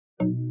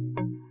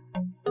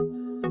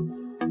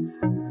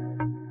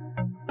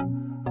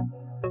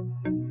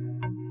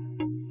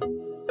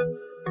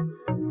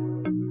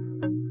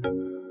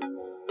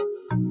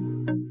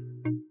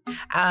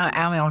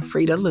I'm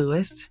Frida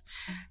Lewis,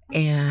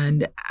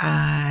 and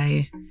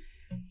I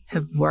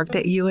have worked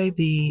at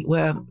UAB.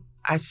 Well,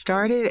 I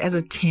started as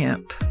a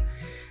temp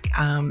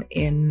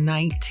in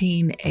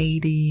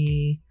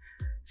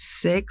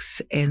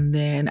 1986, and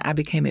then I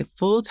became a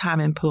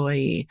full-time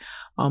employee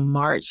on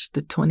March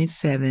the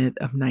 27th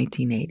of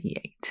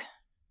 1988.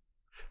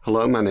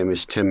 Hello, my name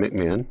is Tim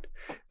McMahon,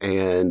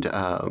 and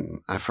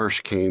I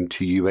first came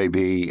to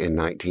UAB in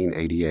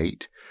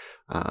 1988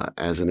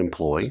 as an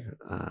employee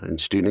in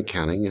student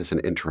accounting as an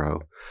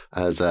intro,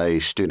 as a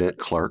student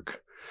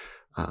clerk,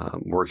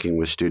 working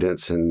with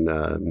students and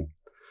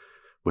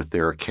with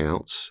their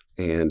accounts.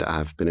 And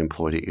I've been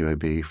employed at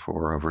UAB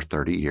for over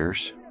 30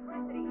 years.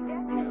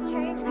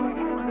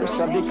 The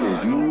subject is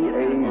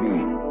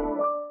UAB.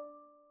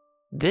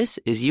 This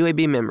is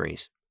UAB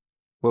Memories,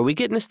 where we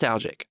get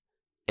nostalgic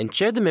and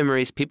share the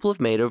memories people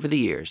have made over the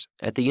years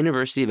at the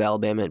University of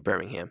Alabama at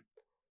Birmingham.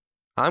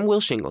 I'm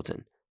Will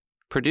Shingleton,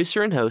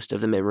 producer and host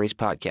of the Memories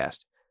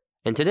podcast,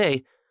 and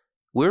today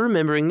we're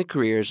remembering the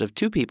careers of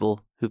two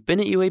people who've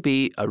been at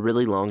UAB a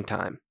really long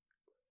time.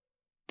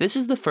 This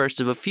is the first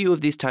of a few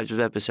of these types of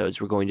episodes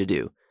we're going to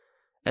do,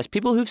 as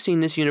people who've seen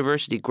this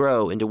university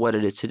grow into what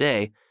it is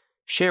today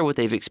share what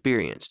they've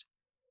experienced.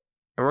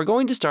 And we're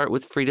going to start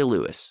with Frida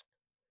Lewis,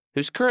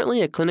 who's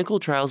currently a clinical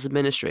trials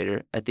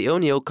administrator at the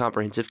O'Neal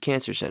Comprehensive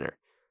Cancer Center.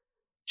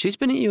 She's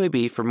been at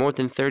UAB for more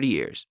than 30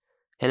 years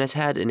and has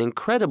had an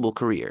incredible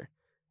career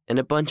in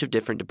a bunch of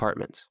different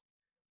departments.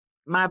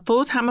 My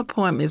full-time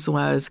appointments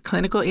was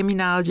clinical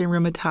immunology and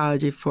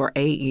rheumatology for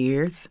 8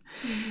 years.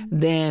 Mm-hmm.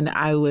 Then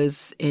I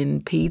was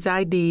in Peds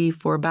ID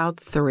for about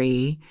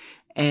 3,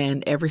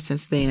 and ever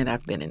since then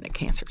I've been in the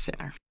cancer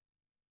center.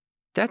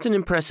 That's an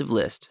impressive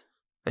list,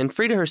 and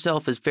Frida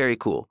herself is very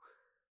cool.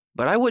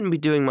 But I wouldn't be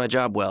doing my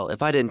job well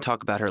if I didn't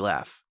talk about her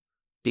laugh,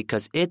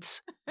 because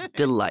it's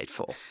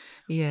delightful.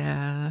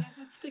 Yeah.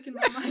 That's sticking in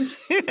my mind.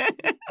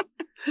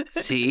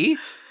 See?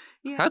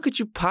 Yeah. How could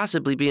you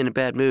possibly be in a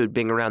bad mood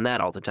being around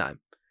that all the time?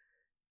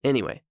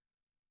 Anyway,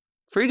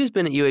 Frida's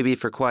been at UAB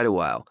for quite a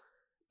while,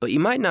 but you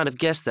might not have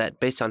guessed that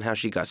based on how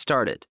she got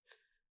started.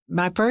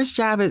 My first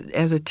job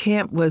as a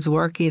temp was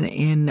working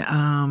in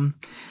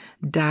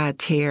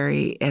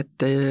dietary at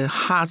the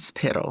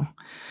hospital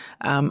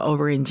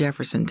over in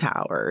Jefferson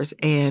Towers.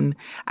 And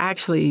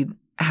actually,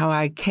 how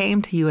I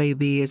came to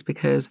UAB is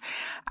because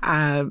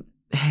I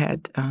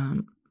had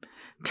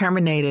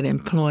terminated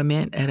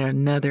employment at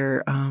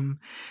another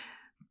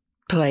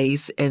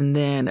place. And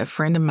then a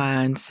friend of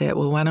mine said,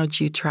 well, why don't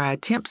you try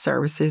temp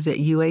services at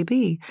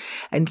UAB?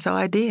 And so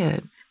I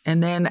did.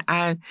 And then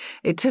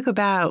it took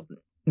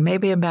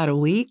maybe about a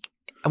week.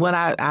 When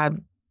I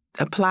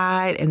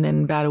applied, and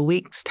then about a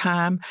week's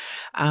time,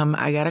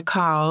 I got a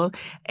call,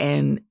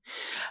 and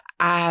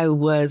I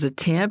was a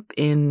temp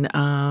in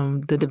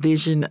the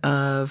division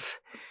of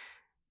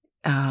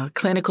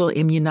clinical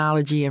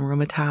immunology and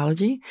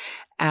rheumatology.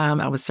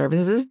 I was serving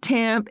as a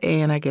temp,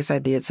 and I guess I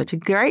did such a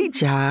great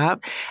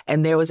job.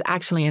 And there was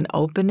actually an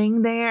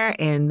opening there,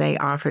 and they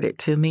offered it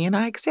to me, and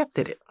I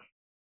accepted it.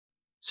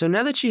 So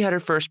now that she had her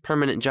first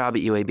permanent job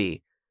at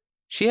UAB,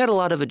 she had a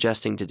lot of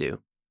adjusting to do.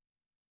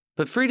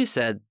 But Frida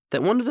said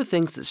that one of the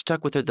things that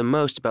stuck with her the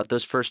most about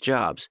those first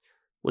jobs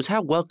was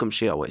how welcome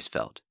she always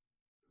felt.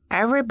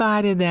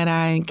 Everybody that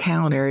I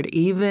encountered,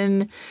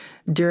 even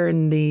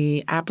during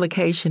the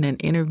application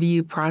and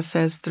interview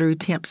process through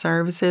temp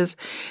services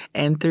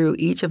and through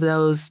each of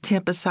those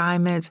temp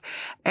assignments,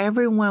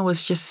 everyone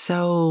was just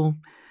so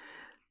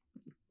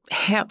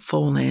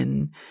helpful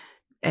and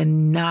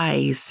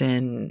nice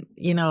and,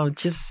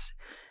 just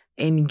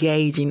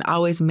engaging,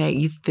 always made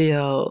you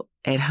feel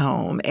at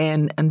home.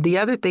 And the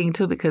other thing,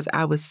 too, because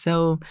I was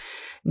so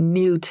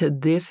new to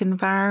this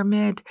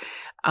environment,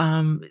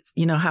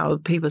 how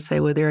people say,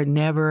 well, there are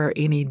never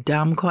any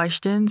dumb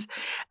questions.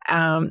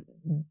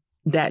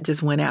 That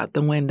just went out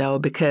the window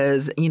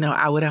because,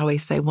 I would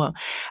always say, well,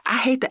 I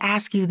hate to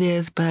ask you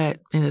this, and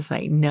it's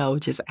like, no,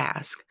 just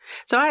ask.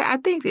 So I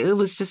think it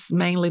was just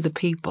mainly the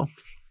people.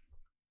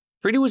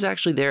 Frida was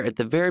actually there at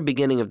the very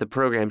beginning of the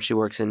program she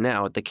works in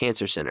now at the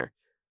Cancer Center,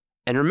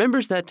 and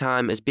remembers that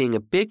time as being a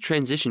big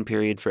transition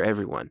period for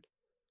everyone.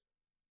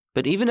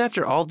 But even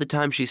after all the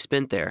time she's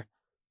spent there,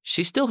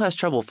 she still has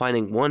trouble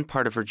finding one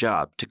part of her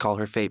job to call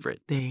her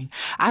favorite.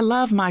 I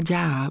love my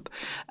job.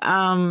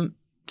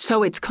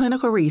 So it's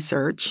clinical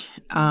research,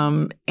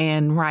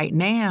 and right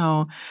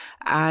now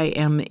I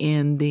am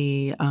in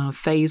the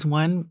phase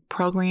 1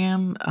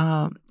 program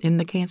in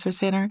the Cancer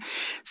Center.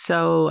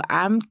 So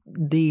I'm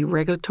the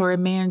regulatory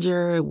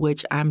manager,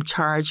 which I'm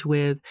charged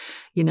with,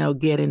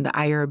 getting the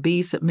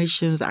IRB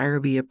submissions,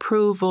 IRB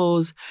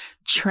approvals,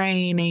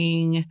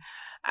 training,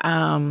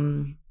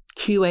 QA,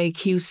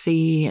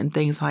 QC, and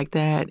things like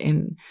that.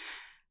 And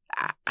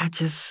I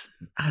just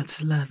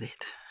love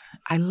it.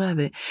 I love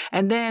it.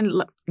 And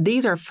then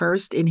these are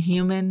first in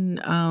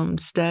human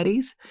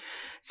studies.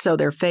 So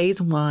they're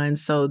phase 1.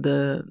 So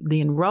the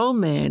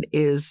enrollment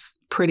is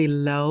pretty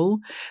low.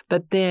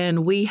 But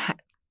then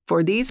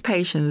for these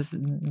patients,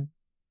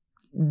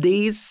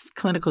 these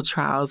clinical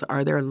trials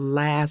are their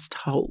last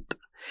hope.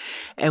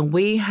 And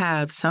we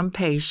have some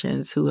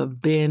patients who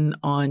have been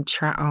on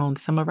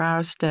some of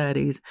our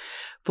studies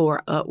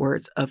for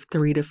upwards of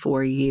 3 to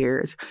 4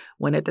 years,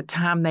 when at the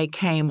time they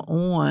came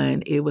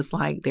on, it was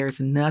like, there's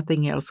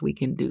nothing else we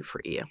can do for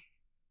you.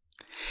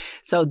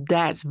 So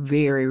that's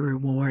very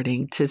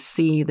rewarding to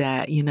see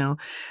that,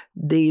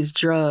 these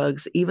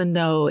drugs, even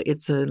though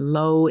it's a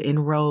low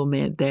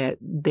enrollment, that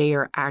they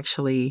are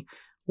actually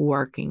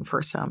working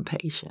for some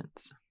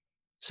patients.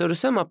 So to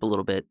sum up a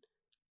little bit,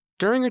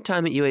 during her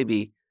time at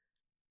UAB,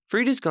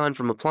 Frida's gone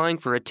from applying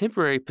for a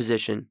temporary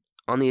position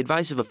on the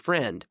advice of a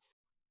friend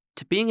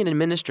to being an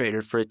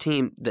administrator for a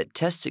team that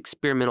tests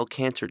experimental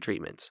cancer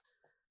treatments.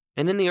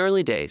 And in the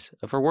early days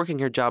of her working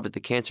her job at the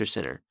Cancer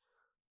Center,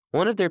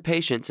 one of their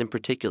patients in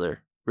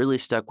particular really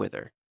stuck with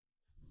her.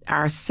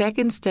 Our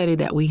second study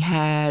that we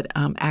had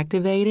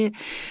activated,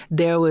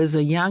 there was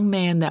a young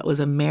man that was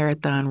a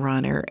marathon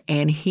runner,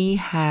 and he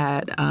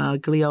had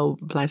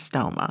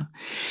glioblastoma,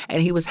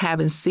 and he was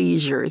having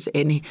seizures,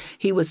 and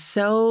he was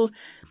so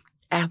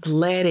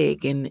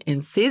athletic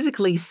and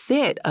physically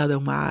fit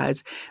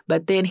otherwise,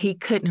 but then he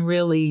couldn't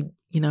really,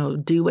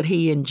 do what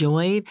he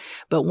enjoyed.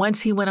 But once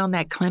he went on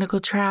that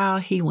clinical trial,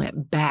 he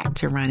went back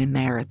to running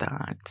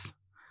marathons.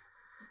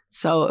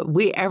 So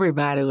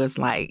everybody was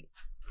like,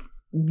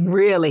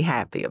 really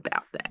happy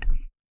about that.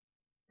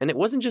 And it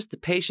wasn't just the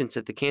patients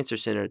at the Cancer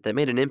Center that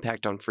made an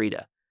impact on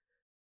Frida.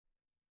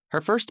 Her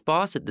first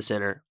boss at the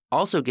center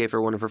also gave her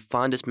one of her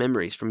fondest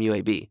memories from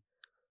UAB,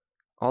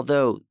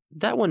 although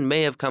that one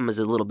may have come as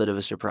a little bit of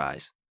a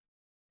surprise.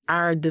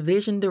 Our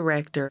division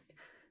director,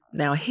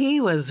 now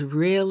he was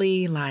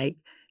really like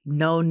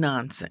no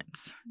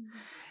nonsense,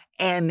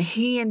 and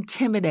he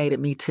intimidated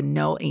me to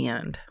no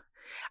end.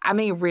 I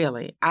mean,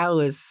 really, I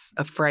was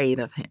afraid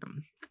of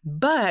him.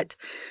 But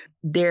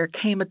there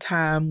came a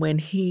time when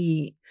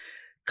he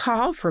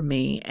called for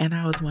me, and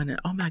I was wondering,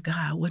 oh my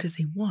God, what does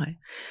he want?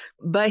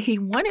 But he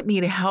wanted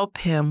me to help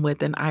him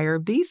with an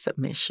IRB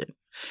submission.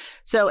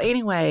 So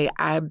anyway,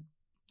 I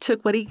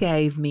took what he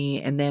gave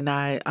me, and then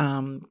I,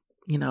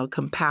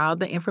 compiled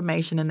the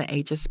information in the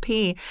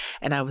HSP,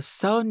 and I was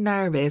so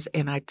nervous,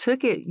 and I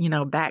took it,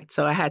 back.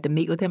 So I had to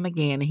meet with him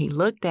again, and he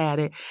looked at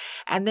it,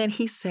 and then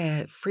he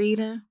said,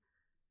 Frida,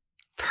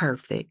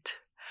 perfect.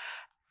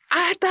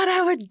 I thought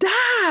I would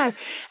die.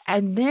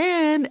 And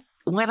then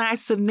when I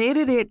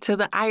submitted it to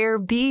the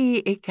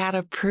IRB, it got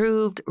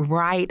approved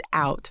right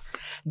out.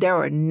 There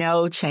were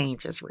no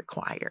changes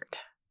required.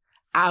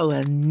 I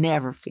will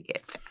never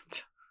forget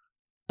that.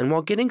 And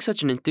while getting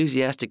such an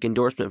enthusiastic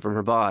endorsement from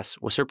her boss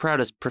was her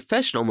proudest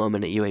professional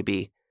moment at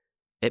UAB,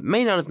 it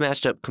may not have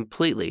matched up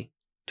completely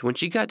to when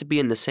she got to be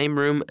in the same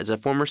room as a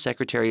former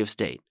Secretary of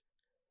State.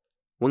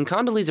 When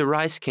Condoleezza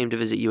Rice came to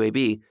visit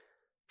UAB,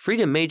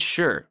 Frida made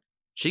sure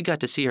she got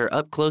to see her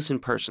up close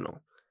and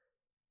personal.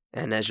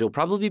 And as you'll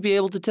probably be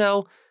able to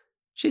tell,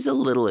 she's a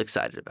little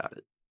excited about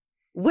it.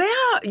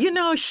 Well,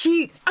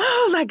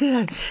 oh my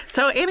God.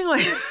 So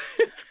anyway,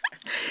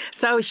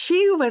 so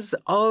she was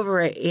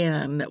over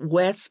in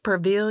West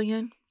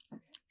Pavilion.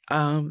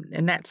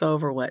 And that's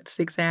over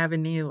 6th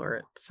Avenue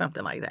or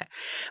something like that.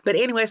 But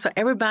anyway, so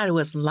everybody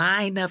was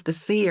lined up to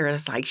see her. And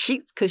it's like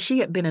because she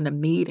had been in a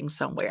meeting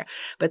somewhere,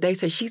 but they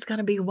said, she's going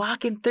to be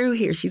walking through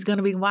here. She's going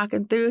to be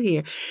walking through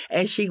here.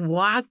 And she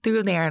walked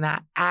through there, and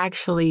I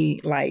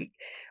actually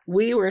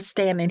we were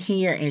standing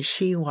here and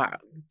she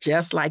walked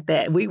just like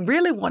that. We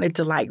really wanted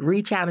to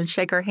reach out and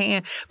shake her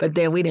hand, but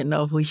then we didn't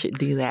know if we should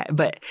do that.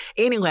 But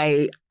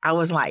anyway, I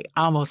was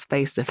almost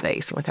face to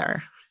face with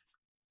her.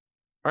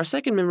 Our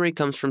second memory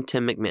comes from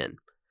Tim McMinn,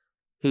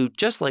 who,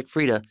 just like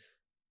Frida,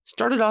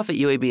 started off at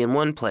UAB in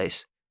one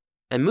place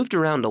and moved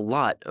around a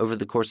lot over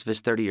the course of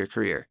his 30-year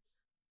career.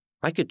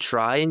 I could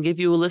try and give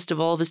you a list of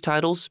all of his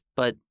titles,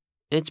 but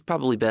it's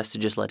probably best to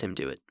just let him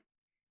do it.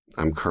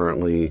 I'm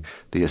currently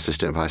the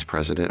Assistant Vice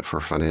President for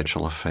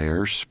Financial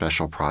Affairs,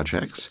 Special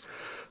Projects.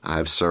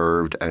 I've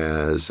served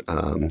as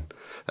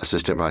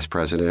Assistant Vice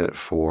President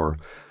for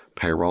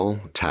Payroll,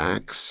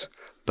 Tax,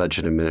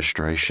 Budget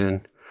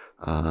Administration,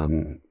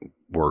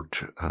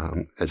 worked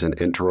as an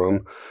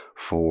interim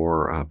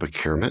for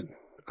procurement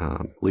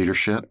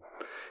leadership,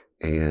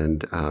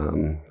 and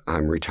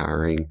I'm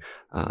retiring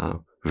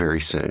very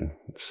soon.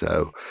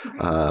 So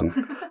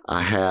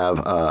I have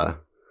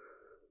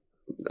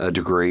a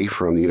degree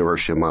from the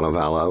University of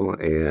Montevallo,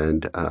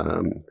 and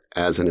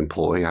as an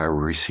employee, I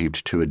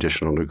received 2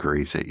 additional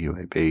degrees at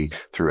UAB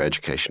through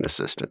education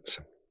assistance.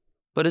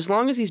 But as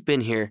long as he's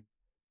been here,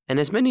 and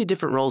as many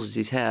different roles as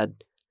he's had,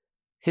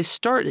 his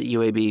start at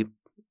UAB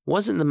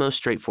wasn't the most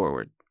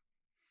straightforward.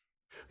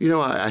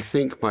 I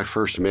think my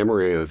first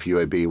memory of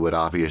UAB would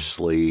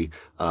obviously,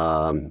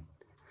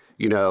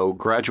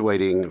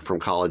 graduating from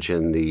college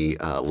in the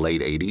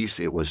late 80s,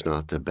 it was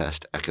not the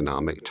best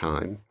economic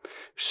time.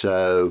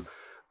 So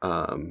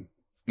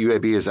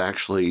UAB is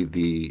actually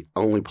the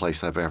only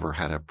place I've ever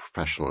had a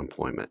professional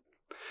employment.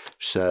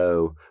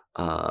 So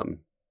I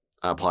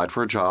applied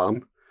for a job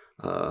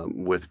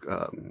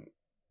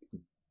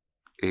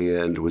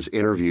and was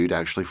interviewed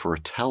actually for a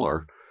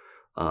teller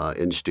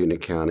in student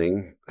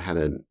accounting. Had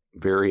a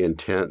very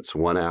intense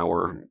 1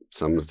 hour,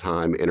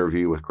 sometime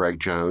interview with Greg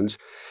Jones,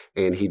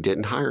 and he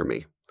didn't hire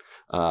me.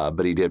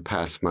 But he did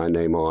pass my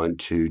name on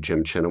to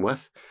Jim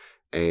Chenoweth,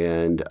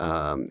 and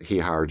he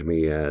hired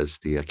me as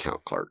the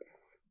account clerk.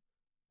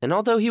 And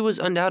although he was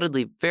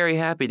undoubtedly very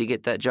happy to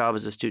get that job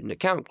as a student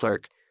account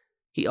clerk,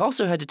 he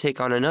also had to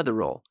take on another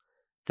role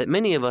that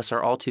many of us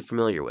are all too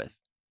familiar with: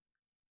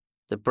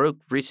 the broke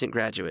recent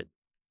graduate.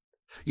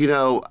 You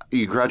know,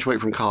 you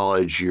graduate from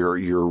college,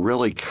 you're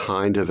really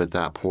kind of at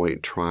that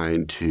point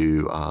trying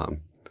to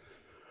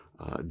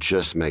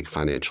just make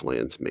financial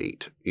ends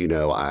meet. You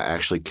know, I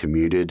actually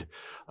commuted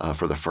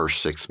for the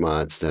first 6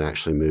 months, then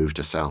actually moved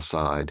to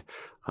Southside,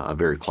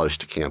 very close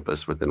to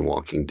campus, within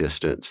walking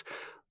distance.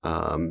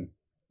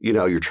 You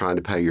know, you're trying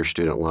to pay your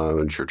student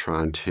loans. You're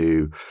trying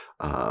to,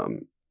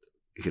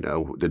 you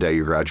know, the day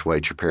you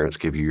graduate, your parents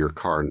give you your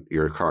car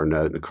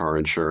note and the car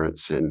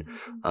insurance, and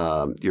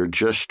you're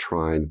just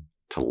trying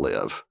to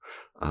live.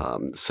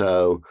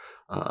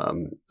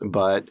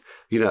 But,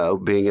 you know,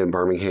 being in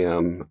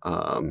Birmingham,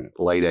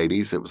 late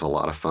 80s, it was a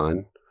lot of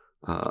fun.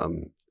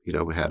 You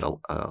know, we had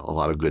a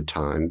lot of good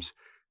times.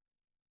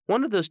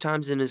 One of those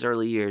times in his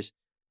early years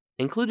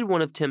included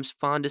one of Tim's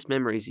fondest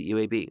memories at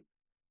UAB,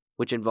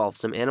 which involved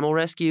some animal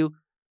rescue,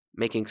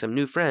 making some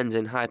new friends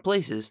in high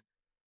places,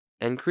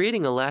 and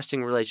creating a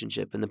lasting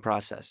relationship in the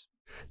process.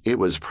 It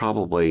was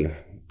probably,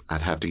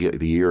 I'd have to get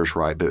the years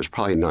right, but it was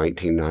probably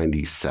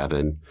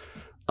 1997.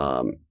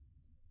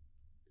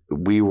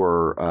 We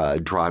were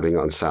driving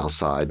on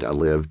Southside. I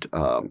lived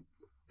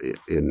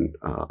in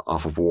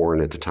off of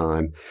Warren at the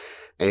time,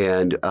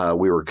 and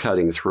we were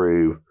cutting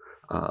through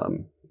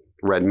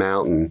Red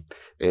Mountain,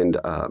 and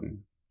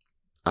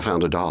I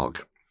found a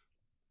dog.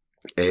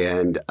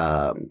 And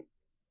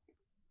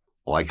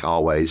like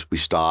always, we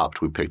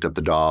stopped, we picked up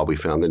the dog, we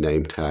found the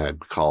name tag,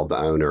 we called the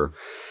owner,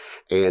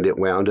 and it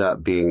wound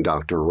up being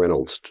Dr.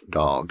 Reynolds'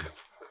 dog,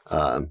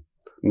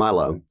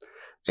 Milo.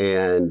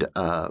 And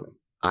I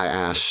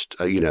asked,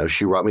 you know,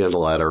 she wrote me a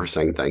letter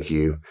saying thank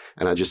you.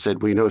 And I just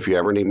said, well, you know, if you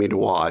ever need me to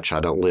watch, I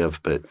don't live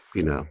but,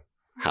 you know,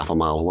 half a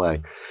mile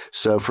away.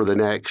 So for the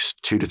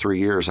next 2 to 3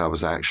 years, I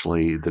was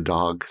actually the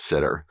dog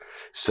sitter.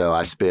 So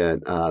I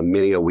spent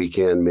many a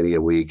weekend, many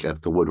a week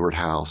at the Woodward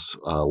house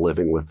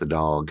living with the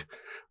dog.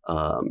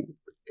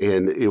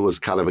 And it was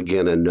kind of,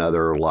 again,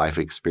 another life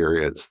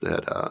experience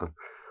that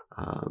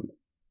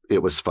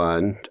it was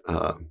fun.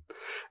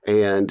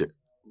 And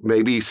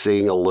maybe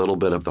seeing a little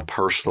bit of the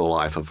personal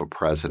life of a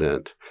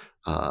president.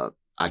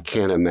 I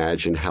can't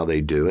imagine how they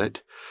do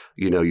it.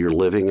 You know, you're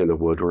living in the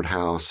Woodward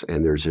house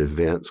and there's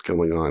events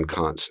going on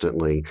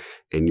constantly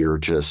and you're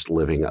just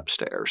living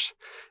upstairs.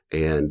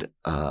 And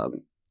I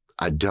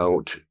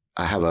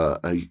have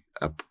a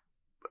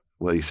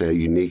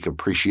unique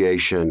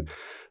appreciation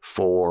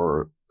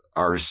for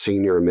our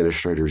senior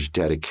administrators'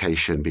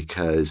 dedication,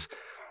 because,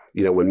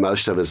 you know, when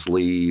most of us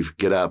leave,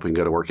 get up and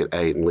go to work at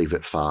 8 and leave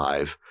at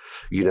 5,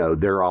 you know,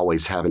 they're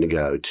always having to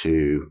go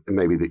to,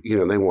 maybe,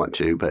 they want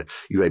to, but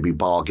UAB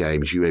ball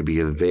games, UAB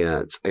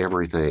events,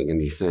 everything. And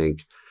you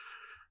think,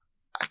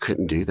 I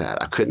couldn't do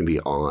that. I couldn't be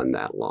on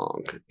that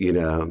long, you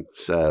know?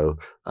 So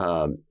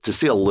to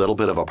see a little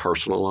bit of a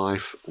personal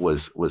life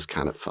was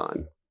kind of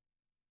fun.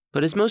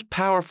 But his most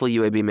powerful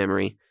UAB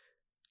memory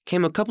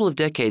came a couple of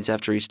decades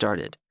after he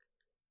started.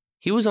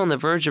 He was on the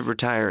verge of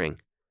retiring,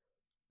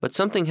 but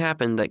something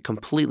happened that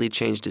completely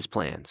changed his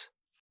plans.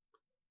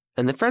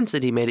 And the friends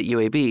that he made at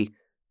UAB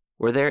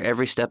were there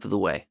every step of the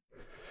way.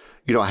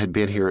 You know, I had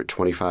been here at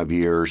 25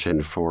 years,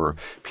 and for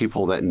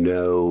people that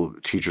know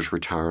teachers'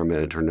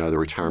 retirement or know the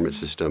retirement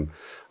system,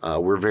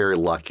 we're very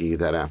lucky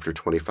that after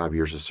 25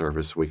 years of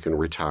service, we can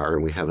retire,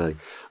 and we have a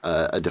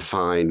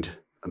defined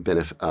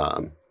benefit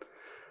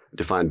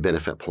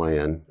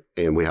plan,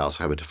 and we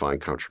also have a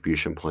defined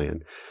contribution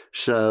plan.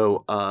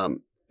 So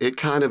it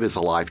kind of is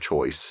a life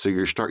choice. So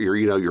you're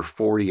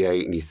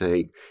 48 and you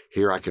think,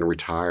 here I can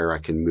retire, I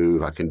can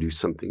move, I can do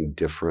something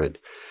different.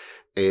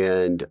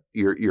 And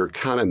you're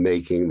kind of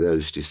making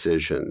those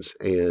decisions.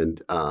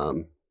 And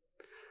my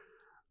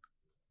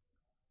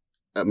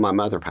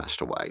mother passed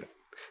away.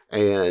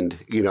 And,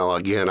 you know,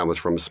 again, I was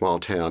from a small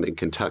town in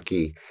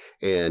Kentucky,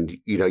 and,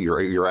 you know,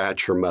 you're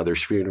at your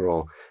mother's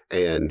funeral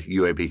and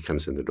UAB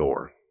comes in the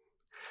door.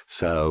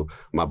 So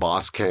my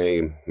boss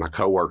came, my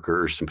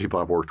coworkers, some people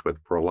I've worked with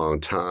for a long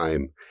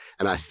time.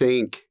 And I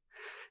think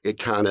it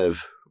kind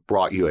of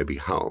brought UAB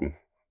home.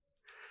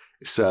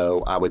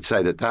 So I would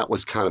say that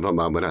was kind of a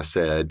moment I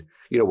said,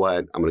 you know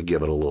what, I'm going to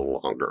give it a little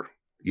longer.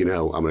 You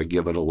know, I'm going to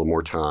give it a little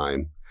more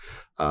time.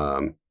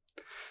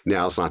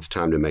 Now's not the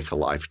time to make a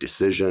life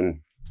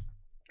decision.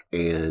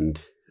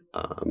 And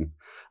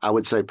I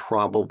would say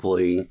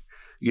probably,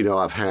 you know,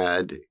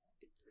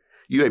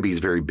 UAB is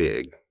very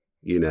big.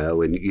 You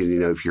know, and, you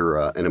know, if you're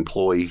an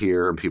employee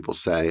here and people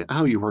say,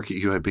 oh, you work at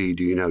UAB,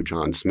 do you know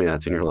John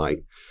Smith? And you're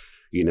like,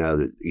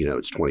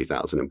 it's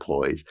 20,000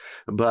 employees.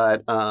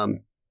 But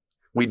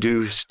we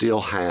do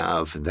still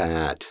have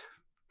that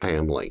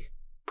family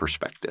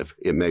perspective.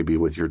 It may be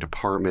with your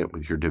department,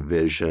 with your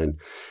division,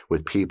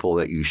 with people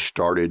that you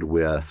started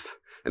with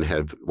and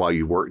have, while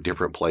you work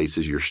different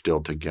places, you're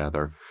still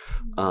together.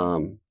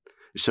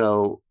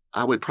 So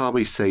I would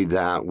probably say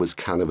that was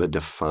kind of a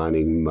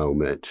defining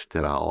moment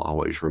that I'll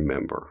always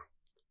remember.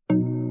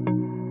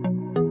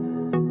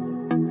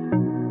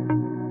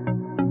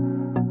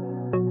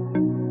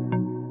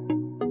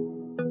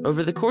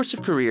 Over the course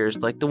of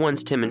careers like the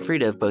ones Tim and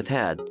Frida have both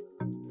had,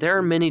 there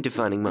are many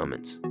defining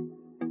moments.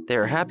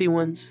 There are happy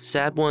ones,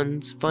 sad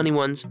ones, funny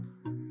ones,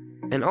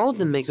 and all of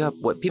them make up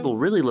what people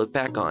really look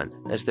back on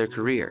as their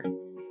career.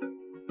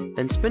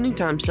 And spending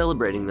time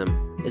celebrating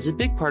them is a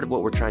big part of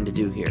what we're trying to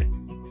do here.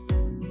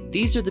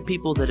 These are the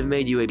people that have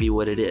made UAB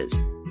what it is,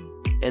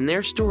 and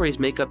their stories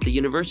make up the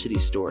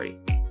university's story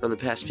from the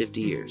past 50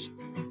 years.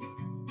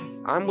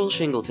 I'm Will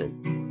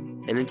Shingleton,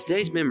 and in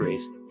today's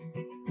Memories,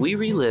 we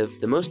relive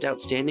the most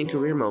outstanding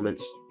career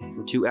moments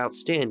from two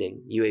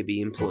outstanding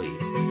UAB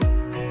employees.